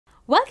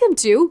Welcome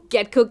to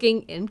Get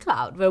Cooking in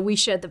Cloud, where we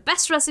share the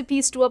best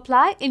recipes to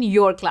apply in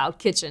your cloud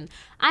kitchen.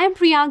 I am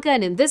Priyanka,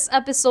 and in this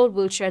episode,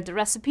 we'll share the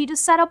recipe to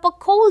set up a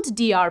cold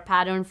DR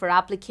pattern for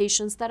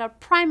applications that are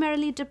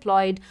primarily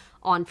deployed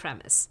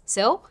on-premise.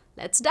 So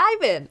let's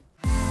dive in.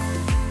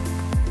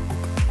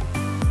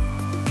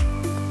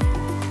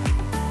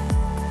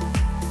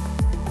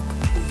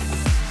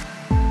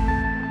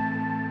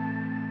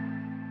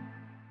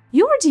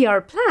 Your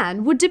DR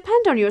plan would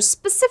depend on your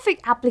specific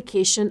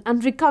application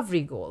and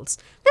recovery goals.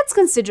 Let's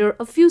consider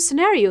a few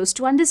scenarios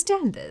to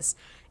understand this.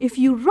 If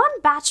you run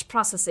batch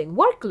processing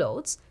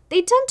workloads,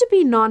 they tend to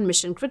be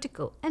non-mission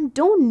critical and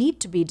don't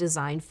need to be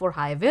designed for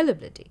high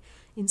availability.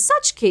 In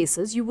such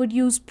cases, you would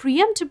use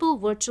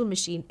preemptible virtual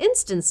machine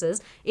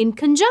instances in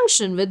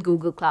conjunction with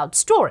Google Cloud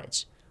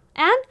Storage.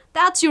 And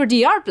that's your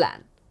DR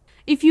plan.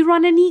 If you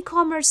run an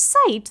e-commerce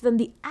site, then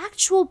the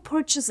actual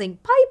purchasing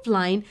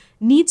pipeline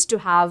needs to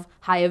have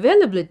high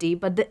availability,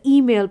 but the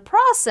email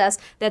process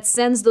that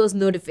sends those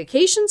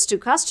notifications to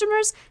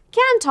customers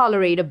can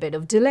tolerate a bit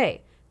of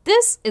delay.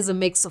 This is a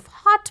mix of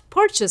hot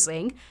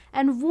purchasing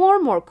and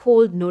warm or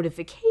cold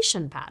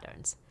notification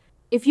patterns.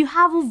 If you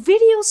have a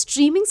video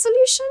streaming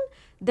solution,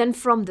 then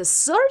from the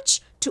search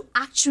to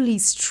actually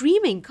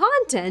streaming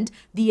content,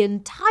 the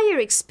entire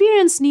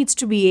experience needs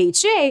to be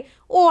HA,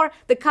 or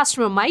the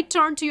customer might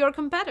turn to your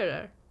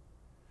competitor.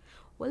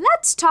 Well,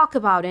 let's talk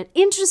about an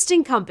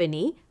interesting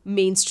company,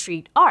 Main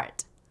Street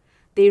Art.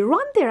 They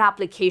run their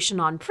application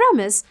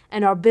on-premise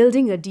and are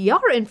building a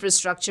DR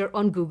infrastructure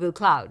on Google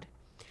Cloud.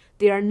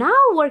 They are now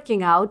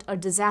working out a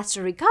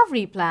disaster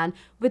recovery plan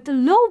with a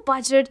low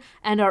budget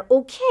and are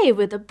okay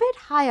with a bit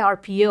high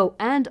RPO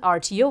and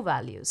RTO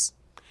values.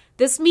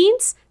 This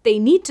means they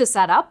need to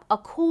set up a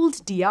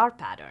cold DR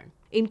pattern.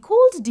 In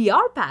cold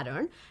DR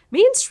pattern,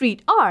 Main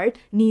Street Art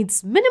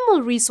needs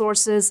minimal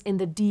resources in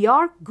the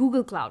DR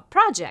Google Cloud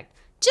project,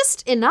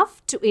 just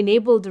enough to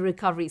enable the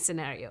recovery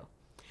scenario.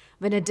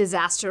 When a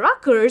disaster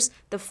occurs,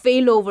 the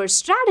failover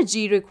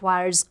strategy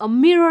requires a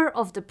mirror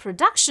of the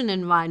production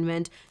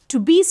environment to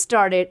be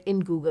started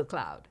in Google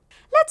Cloud.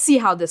 Let's see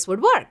how this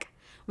would work.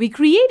 We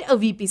create a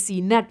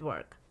VPC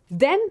network.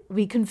 Then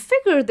we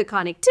configure the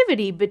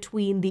connectivity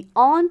between the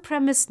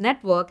on-premise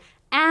network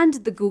and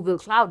the Google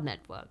Cloud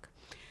network.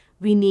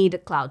 We need a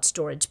cloud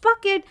storage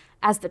bucket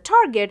as the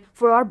target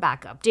for our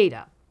backup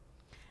data.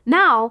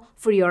 Now,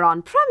 for your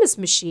on-premise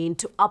machine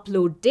to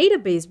upload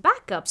database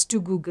backups to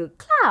Google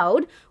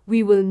Cloud,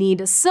 we will need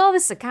a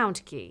service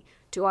account key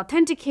to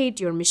authenticate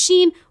your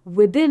machine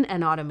within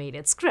an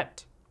automated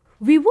script.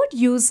 We would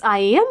use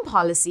IAM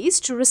policies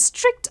to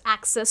restrict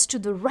access to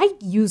the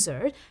right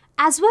user,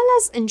 as well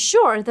as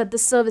ensure that the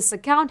service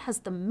account has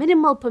the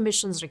minimal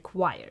permissions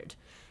required,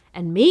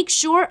 and make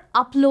sure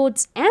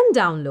uploads and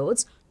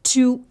downloads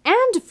to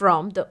and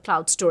from the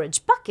cloud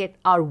storage bucket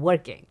are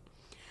working.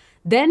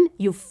 Then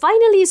you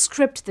finally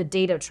script the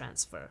data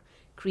transfer,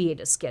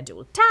 create a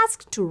scheduled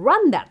task to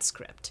run that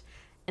script,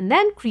 and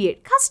then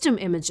create custom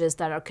images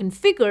that are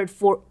configured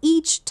for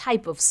each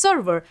type of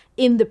server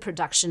in the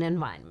production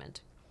environment.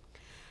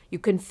 You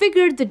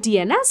configured the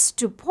DNS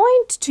to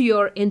point to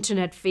your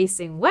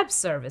internet-facing web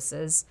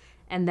services,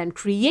 and then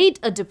create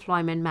a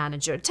deployment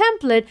manager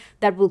template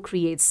that will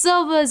create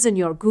servers in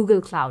your Google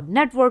Cloud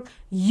network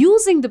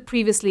using the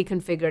previously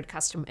configured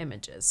custom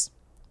images.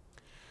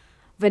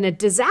 When a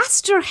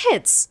disaster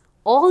hits,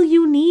 all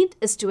you need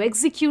is to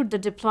execute the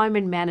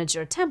deployment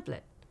manager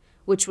template,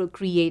 which will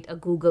create a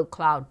Google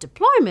Cloud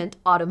deployment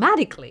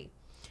automatically.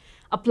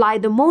 Apply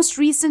the most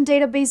recent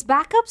database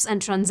backups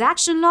and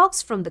transaction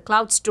logs from the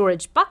cloud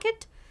storage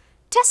bucket.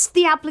 Test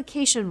the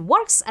application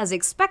works as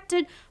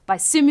expected by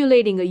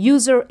simulating a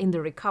user in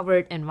the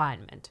recovered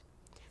environment.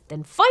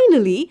 Then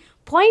finally,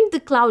 point the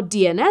cloud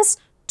DNS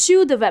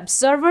to the web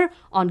server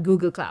on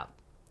Google Cloud.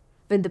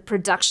 When the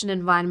production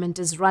environment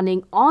is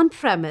running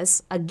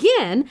on-premise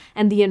again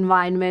and the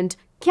environment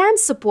can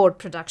support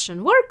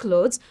production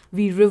workloads,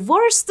 we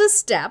reverse the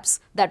steps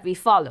that we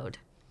followed.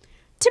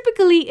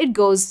 Typically, it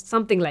goes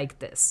something like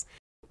this.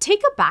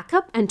 Take a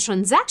backup and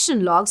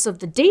transaction logs of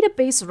the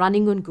database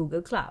running on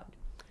Google Cloud.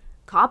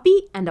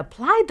 Copy and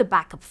apply the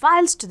backup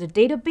files to the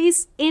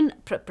database in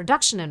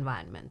production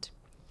environment.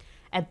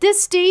 At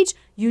this stage,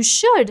 you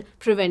should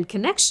prevent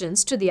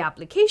connections to the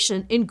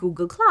application in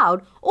Google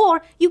Cloud,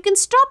 or you can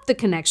stop the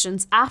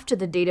connections after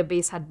the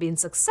database had been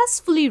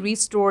successfully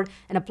restored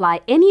and apply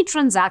any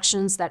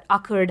transactions that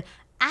occurred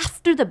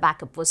after the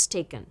backup was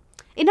taken.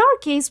 In our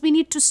case, we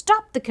need to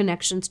stop the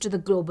connections to the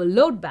global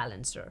load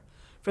balancer.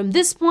 From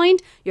this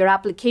point, your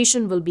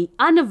application will be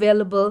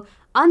unavailable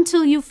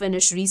until you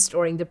finish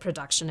restoring the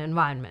production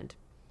environment.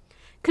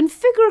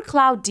 Configure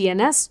Cloud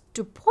DNS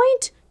to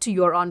point to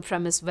your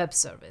on-premise web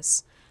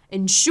service.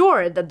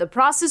 Ensure that the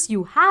process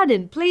you had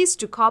in place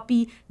to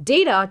copy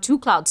data to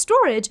cloud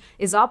storage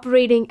is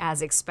operating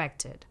as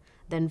expected.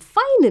 Then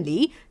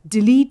finally,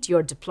 delete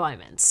your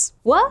deployments.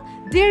 Well,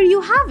 there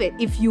you have it.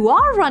 If you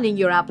are running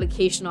your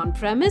application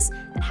on-premise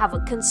and have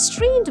a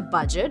constrained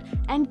budget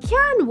and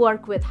can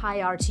work with high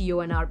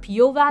RTO and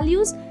RPO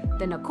values,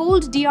 then a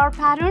cold DR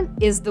pattern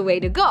is the way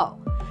to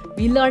go.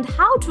 We learned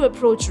how to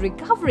approach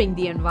recovering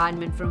the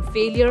environment from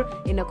failure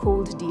in a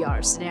cold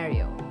DR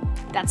scenario.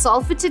 That's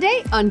all for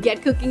today on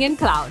Get Cooking in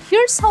Cloud.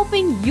 Here's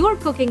hoping you're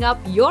cooking up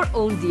your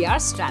own DR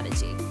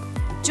strategy.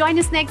 Join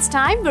us next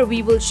time where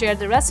we will share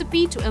the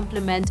recipe to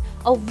implement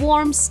a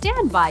warm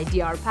standby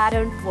DR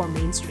pattern for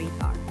Main Street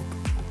R.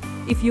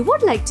 If you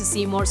would like to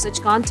see more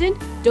such content,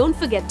 don't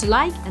forget to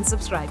like and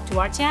subscribe to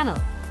our channel.